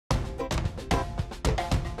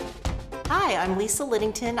Hi, I'm Lisa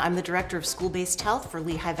Liddington. I'm the Director of School-Based Health for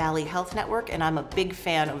Lehigh Valley Health Network, and I'm a big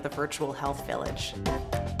fan of the Virtual Health Village.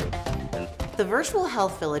 The Virtual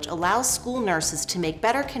Health Village allows school nurses to make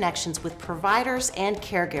better connections with providers and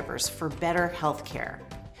caregivers for better health care.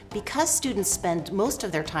 Because students spend most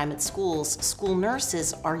of their time at schools, school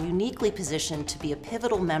nurses are uniquely positioned to be a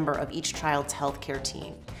pivotal member of each child's healthcare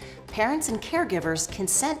team. Parents and caregivers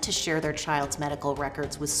consent to share their child's medical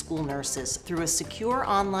records with school nurses through a secure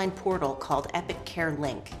online portal called Epic Care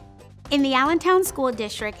Link. In the Allentown School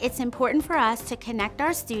District, it's important for us to connect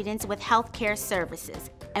our students with healthcare services,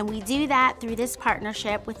 and we do that through this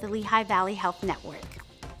partnership with the Lehigh Valley Health Network.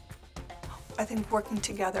 I think working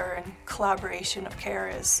together and collaboration of care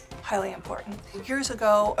is highly important. Years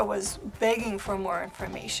ago, I was begging for more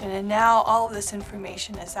information, and now all of this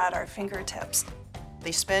information is at our fingertips.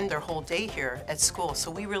 They spend their whole day here at school, so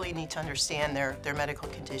we really need to understand their medical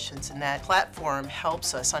conditions, and that platform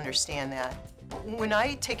helps us understand that. When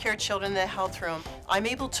I take care of children in the health room, I'm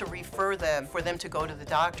able to refer them for them to go to the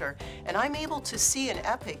doctor, and I'm able to see in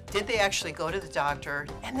Epic, did they actually go to the doctor?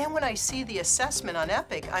 And then when I see the assessment on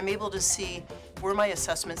Epic, I'm able to see, were my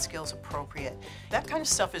assessment skills appropriate? That kind of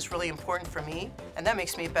stuff is really important for me, and that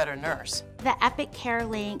makes me a better nurse. The Epic Care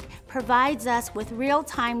Link provides us with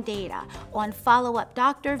real-time data on follow-up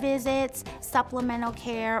doctor visits, supplemental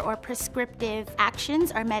care, or prescriptive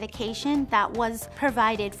actions or medication that was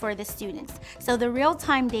provided for the students. So the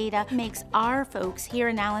real-time data makes our folks here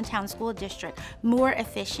in Allentown School District more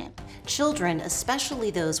efficient. Children, especially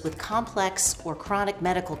those with complex or chronic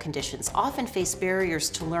medical conditions, often face barriers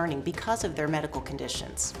to learning because of their medical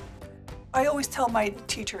conditions. I always tell my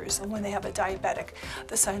teachers when they have a diabetic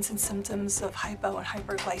the signs and symptoms of hypo and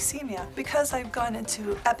hyperglycemia. Because I've gone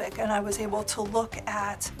into Epic and I was able to look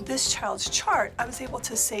at this child's chart, I was able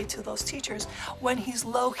to say to those teachers, when he's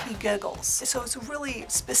low, he giggles. So it's really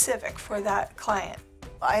specific for that client.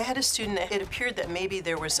 I had a student that it appeared that maybe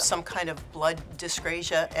there was some kind of blood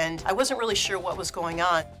dyscrasia, and I wasn't really sure what was going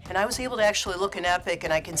on. And I was able to actually look in Epic,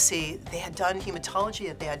 and I can see they had done hematology,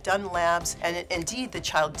 that they had done labs, and indeed the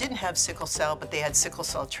child didn't have sickle cell, but they had sickle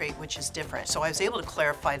cell trait, which is different. So I was able to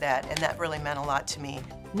clarify that, and that really meant a lot to me.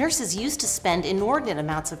 Nurses used to spend inordinate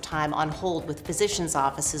amounts of time on hold with physicians'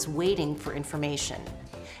 offices waiting for information.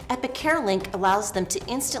 Epic Care Link allows them to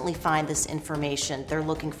instantly find this information they're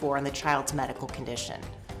looking for in the child's medical condition.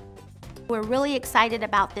 We're really excited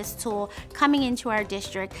about this tool coming into our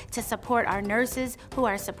district to support our nurses who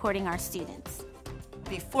are supporting our students.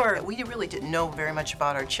 Before, we really didn't know very much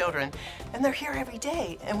about our children, and they're here every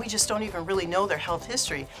day, and we just don't even really know their health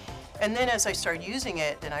history. And then as I started using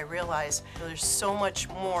it, then I realized there's so much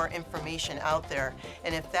more information out there,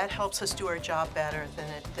 and if that helps us do our job better,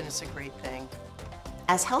 then it's a great thing.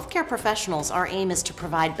 As healthcare professionals, our aim is to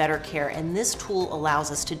provide better care, and this tool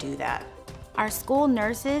allows us to do that. Our school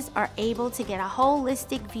nurses are able to get a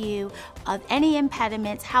holistic view of any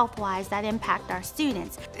impediments health-wise that impact our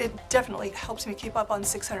students. It definitely helps me keep up on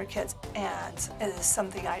 600 kids, and it is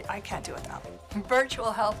something I can't do without.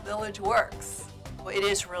 Virtual Health Village works. It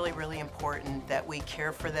is really, really important that we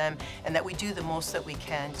care for them and that we do the most that we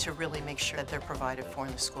can to really make sure that they're provided for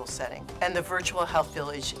in the school setting. And the Virtual Health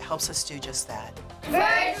Village helps us do just that.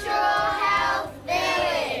 Virtual Health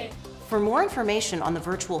Village! For more information on the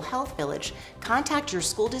Virtual Health Village, contact your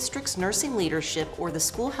school district's nursing leadership or the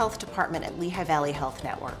school health department at Lehigh Valley Health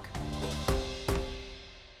Network.